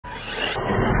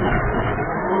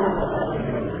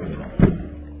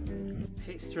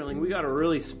Sterling, we got a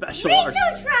really special Race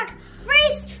truck!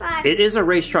 Race truck! It is a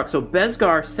race truck. So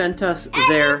Bezgar sent us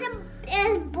their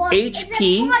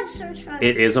HP.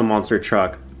 It is a monster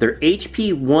truck. Their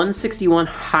HP161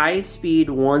 high-speed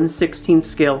 1/16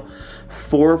 scale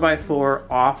 4x4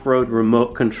 off-road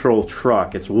remote control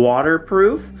truck. It's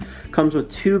waterproof, comes with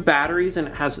 2 batteries, and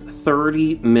it has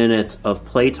 30 minutes of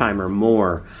playtime or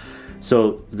more.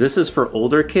 So this is for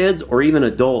older kids or even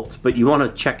adults, but you want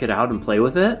to check it out and play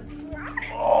with it?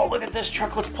 Oh, look at this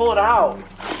truck. Let's pull it out.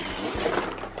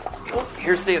 Oh,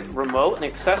 here's the remote and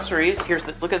accessories.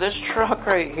 Look at this truck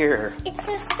right here. It's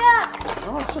so stuck.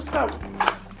 Oh, it's just got,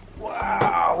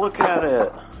 wow, look at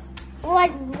it.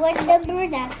 What number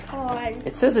that's called?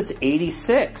 It says it's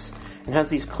 86. It has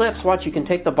these clips. Watch, you can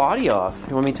take the body off.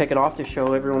 You want me to take it off to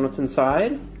show everyone what's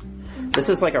inside? This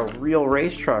is like a real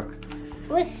race truck.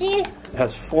 We'll see. It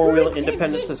has 4-wheel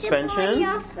independent suspension. The body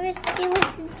off first, see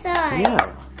what's inside.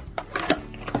 Yeah.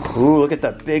 Ooh, look at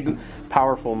that big,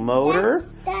 powerful motor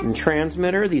and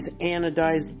transmitter. These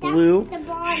anodized blue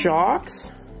shocks,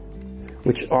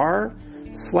 which are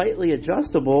slightly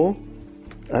adjustable.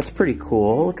 That's pretty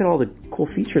cool. Look at all the cool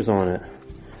features on it.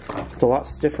 It's a lot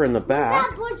stiffer in the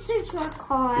back. What's the truck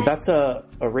called? That's a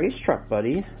race truck,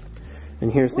 buddy.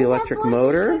 And here's the electric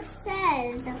motor.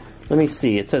 Let me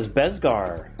see. It says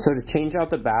Bezgar. So to change out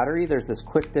the battery, there's this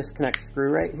quick disconnect screw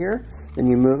right here. Then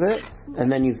you move it,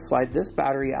 and then you slide this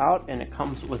battery out, and it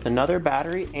comes with another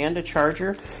battery and a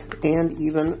charger, and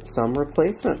even some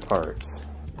replacement parts.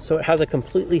 So it has a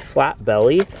completely flat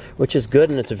belly, which is good,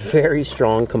 and it's a very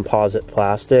strong composite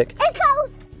plastic. It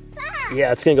goes fast!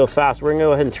 Yeah, it's gonna go fast. We're gonna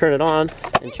go ahead and turn it on,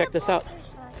 and check this out.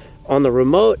 On the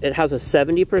remote, it has a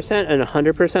 70% and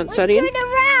 100% setting. Turn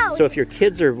around. So if your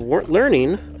kids are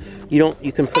learning, you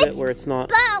can put it where it's not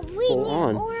full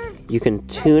on. You can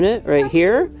tune it right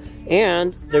here,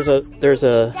 and there's a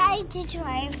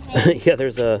yeah,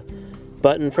 there's a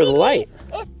button for the light.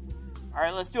 All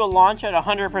right, let's do a launch at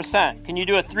 100%. Can you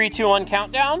do a 3, 2, 1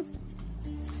 countdown?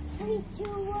 3, 2,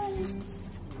 1,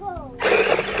 go.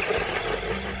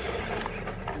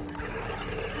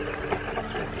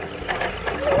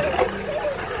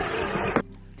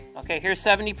 Okay, here's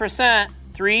 70%.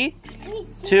 3,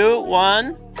 2,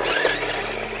 1. Go.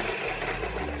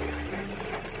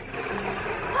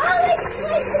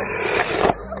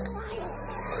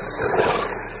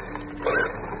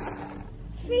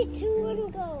 3,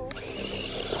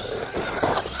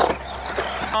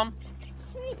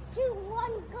 2,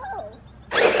 1, go.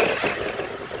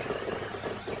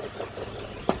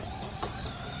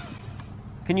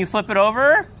 Can you flip it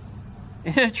over?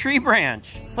 In a tree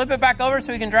branch. Flip it back over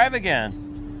so we can drive again.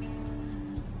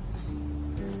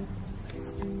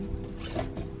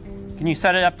 Can you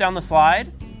set it up down the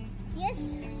slide? Yes.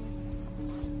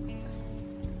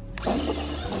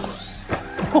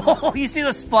 Whoa, you see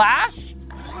the splash?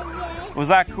 Was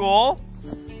that cool?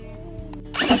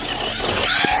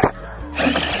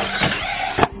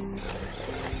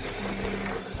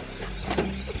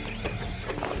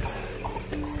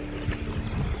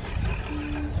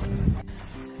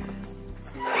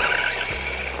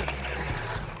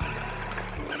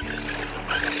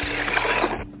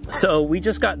 So we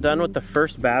just got done with the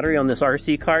first battery on this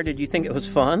RC car. Did you think it was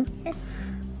fun? Yes.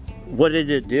 What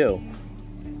did it do?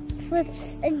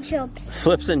 Flips and jumps.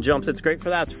 Flips and jumps. It's great for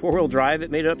that. It's 4-wheel drive. It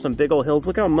made it up some big old hills.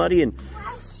 Look how muddy and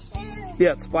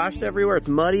yeah, it's splashed everywhere. It's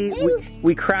muddy.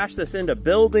 We crashed this into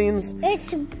buildings.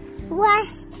 It's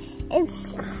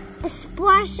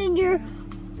splashing your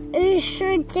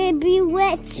shirt to be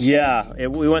wet. Yeah,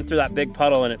 we went through that big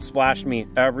puddle and it splashed me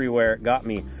everywhere. It got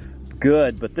me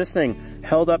good, but this thing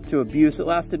held up to abuse. It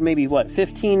lasted maybe, what,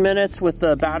 15 minutes with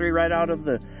the battery right out of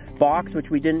the box,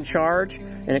 which we didn't charge,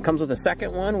 and it comes with a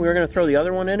second one. We were going to throw the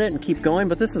other one in it and keep going,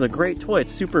 but this is a great toy.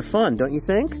 It's super fun, don't you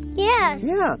think? Yes.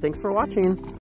 Yeah, thanks for watching.